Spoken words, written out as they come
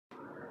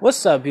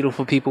What's up,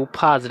 beautiful people?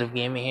 Positive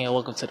Gaming here.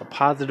 Welcome to the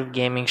Positive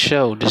Gaming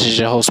Show. This is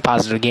your host,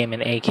 Positive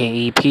Gaming,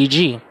 aka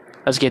PG.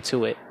 Let's get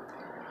to it.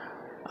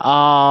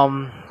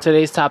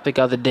 Today's topic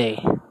of the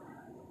day: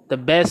 the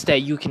best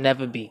that you can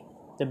ever be,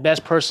 the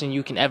best person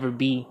you can ever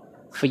be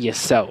for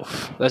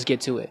yourself. Let's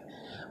get to it.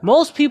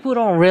 Most people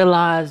don't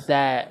realize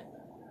that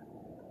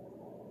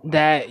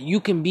you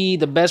can be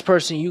the best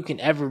person you can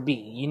ever be.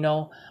 You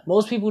know,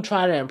 most people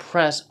try to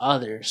impress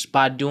others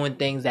by doing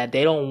things that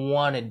they don't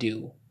want to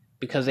do,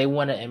 because they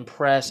want to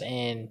impress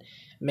and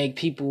make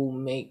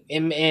people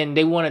and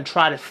they want to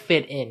try to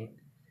fit in.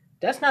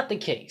 That's not the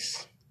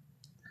case.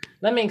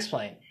 Let me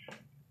explain.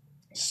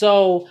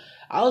 So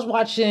I was on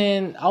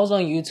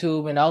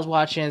YouTube and I was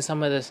watching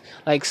some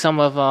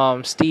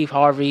of Steve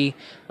Harvey,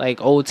 like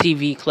old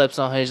TV clips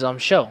on his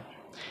show.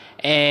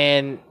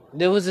 And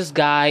there was this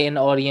guy in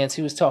the audience.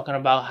 He was talking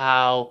about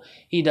how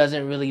he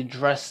doesn't really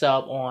dress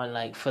up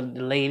for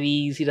the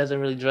ladies. He doesn't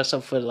really dress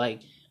up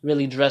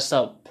really dress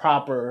up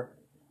proper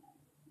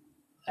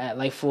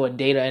for a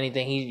date or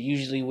anything. He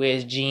usually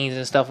wears jeans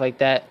and stuff like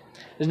that.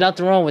 There's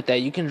nothing wrong with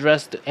that. You can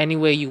dress any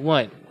way you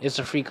want. It's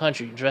a free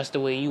country. Dress the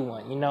way you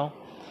want, you know?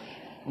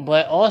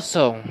 But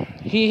also,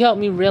 he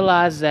helped me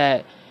realize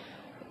that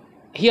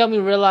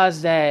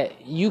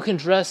you can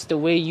dress the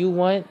way you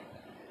want,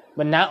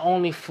 but not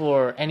only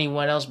for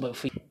anyone else, but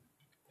for you.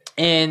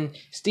 And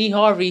Steve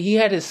Harvey, he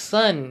had his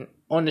son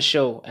on the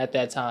show at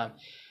that time.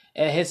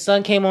 And his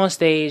son came on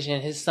stage,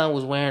 and his son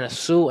was wearing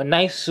a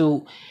nice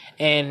suit.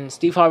 And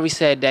Steve Harvey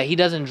said that he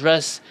doesn't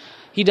dress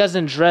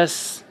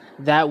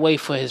that way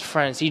for his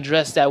friends. He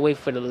dressed that way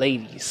for the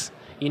ladies,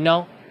 you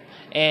know?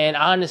 And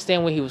I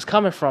understand where he was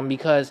coming from,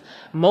 because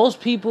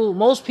most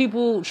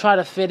people try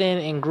to fit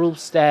in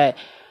groups that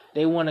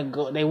they want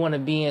to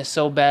be in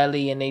so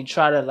badly, and they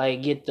try to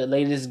get the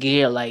latest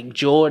gear, like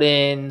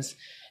Jordans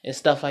and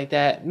stuff like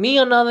that. Me,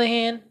 on the other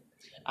hand,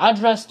 I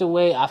dress the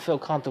way I feel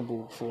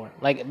comfortable for.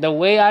 Like, the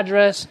way I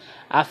dress,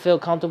 I feel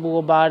comfortable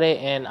about it,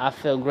 and I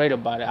feel great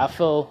about it. I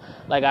feel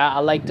like I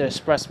like to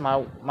express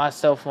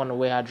myself on the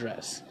way I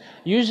dress.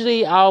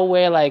 Usually, I'll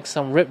wear,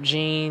 some ripped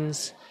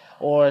jeans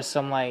or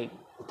some,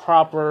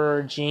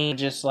 proper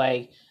jeans, just,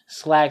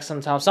 slacks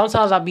sometimes.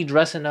 Sometimes I'll be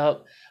dressing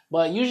up,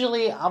 but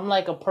usually, I'm,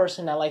 a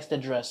person that likes to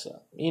dress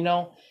up, you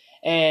know?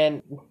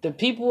 And the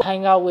people I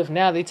hang out with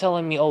now, they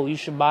telling me, oh, you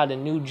should buy the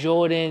new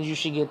Jordans, you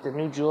should get the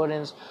new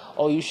Jordans,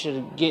 or you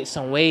should get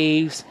some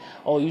waves,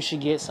 or you should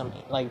get some,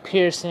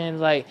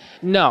 piercings.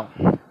 No.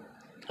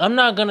 I'm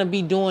not gonna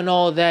be doing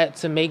all that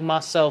to make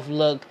myself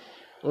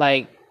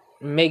make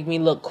me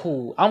look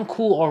cool. I'm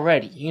cool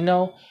already, you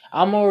know?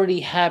 I'm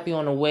already happy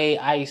on the way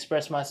I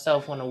express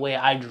myself, on the way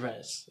I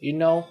dress, you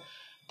know?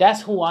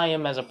 That's who I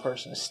am as a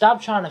person.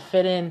 Stop trying to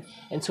fit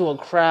into a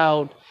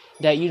crowd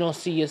that you don't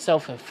see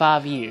yourself in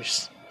 5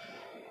 years.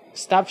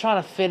 Stop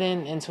trying to fit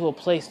into a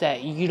place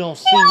that you don't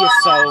see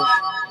yourself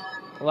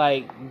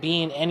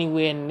being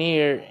anywhere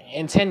near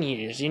in 10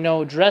 years. You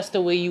know, dress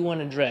the way you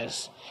want to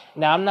dress.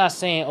 Now, I'm not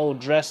saying,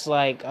 dress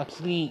like a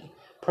complete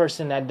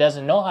person that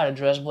doesn't know how to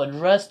dress, but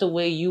dress the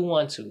way you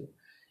want to.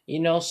 You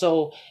know,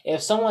 so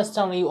if someone's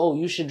telling you,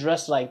 you should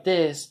dress like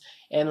this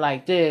and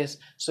like this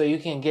so you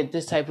can get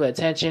this type of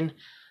attention,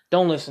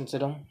 don't listen to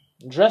them.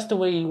 Dress the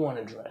way you want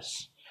to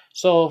dress.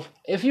 So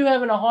if you're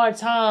having a hard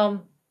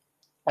time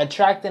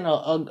attracting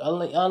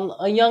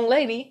a young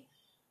lady,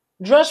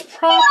 dress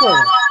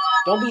proper.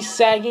 Don't be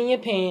sagging your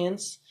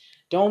pants.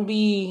 Don't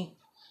be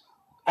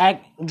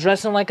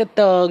dressing like a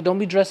thug. Don't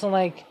be dressing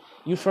like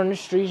you from the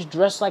streets.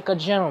 Dress like a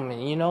gentleman,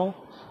 you know?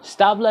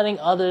 Stop letting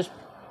others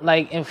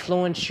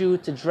influence you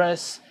to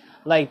dress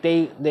like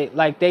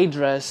they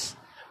dress,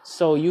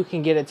 so you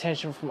can get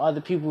attention from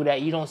other people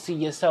that you don't see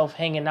yourself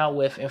hanging out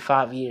with in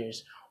 5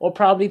 years, or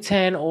probably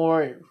 10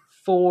 or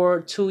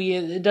 4, 2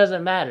 years. It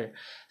doesn't matter.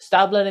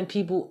 Stop letting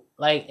people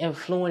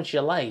influence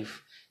your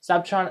life.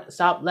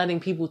 Stop letting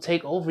people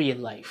take over your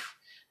life.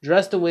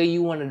 Dress the way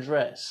you want to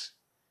dress.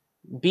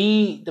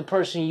 Be the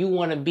person you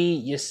want to be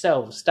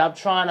yourself. Stop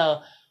trying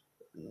to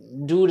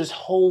do this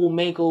whole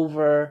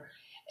makeover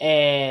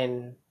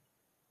and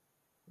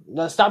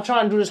stop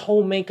trying to do this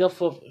whole makeup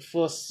for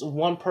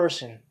one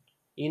person.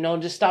 You know,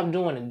 just stop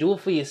doing it. Do it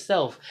for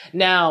yourself.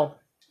 Now,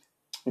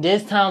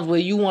 there's times where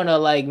you want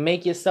to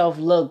make yourself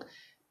look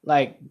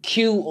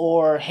cute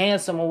or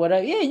handsome or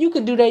whatever. Yeah, you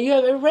could do that. You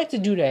have every right to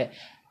do that.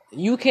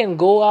 You can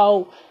go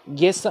out,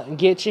 get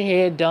your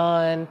hair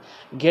done,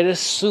 get a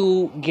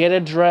suit, get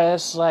a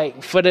dress.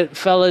 For the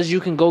fellas,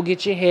 you can go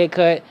get your hair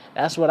cut.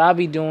 That's what I'll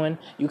be doing.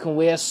 You can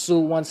wear a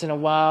suit once in a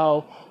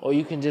while, or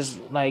you can just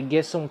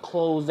get some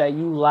clothes that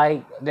you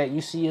like, that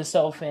you see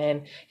yourself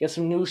in. Get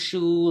some new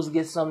shoes,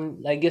 get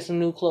some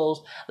new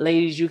clothes.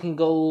 Ladies, you can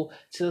go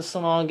to the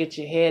salon, get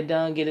your hair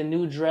done, get a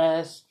new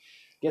dress.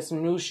 Get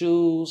some new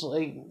shoes.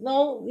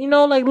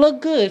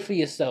 Look good for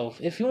yourself.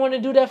 If you want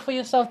to do that for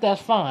yourself,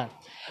 that's fine.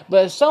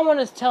 But if someone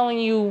is telling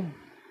you,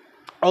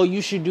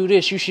 you should do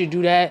this, you should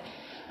do that,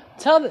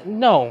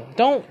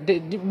 don't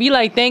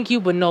be thank you,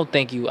 but no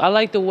thank you. I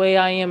like the way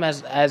I am I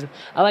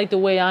like the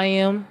way I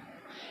am,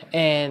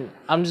 and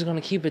I'm just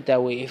going to keep it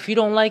that way. If you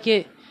don't like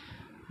it,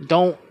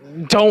 don't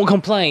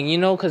complain, you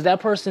know, because that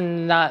person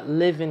is not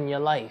living your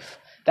life.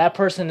 That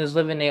person is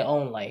living their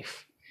own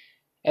life.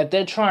 If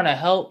they're trying to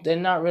help, they're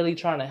not really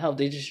trying to help.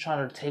 They're just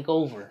trying to take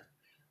over.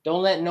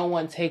 Don't let no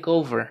one take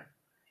over,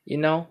 you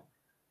know?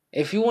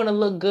 If you want to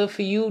look good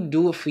for you,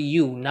 do it for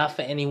you, not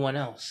for anyone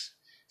else.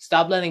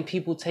 Stop letting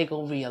people take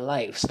over your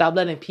life. Stop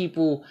letting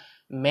people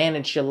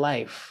manage your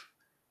life.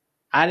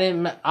 I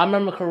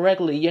remember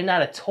correctly, you're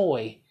not a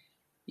toy.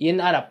 You're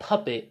not a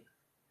puppet.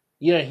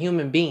 You're a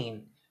human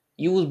being.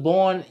 You was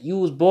born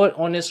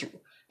on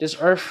this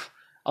earth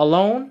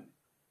alone,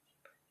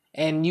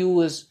 and you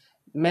was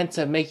meant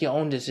to make your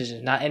own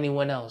decisions, not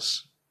anyone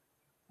else.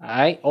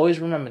 Alright? Always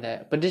remember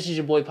that. But this is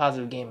your boy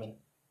Positive Gaming,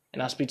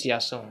 and I'll speak to y'all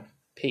soon.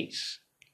 Peace.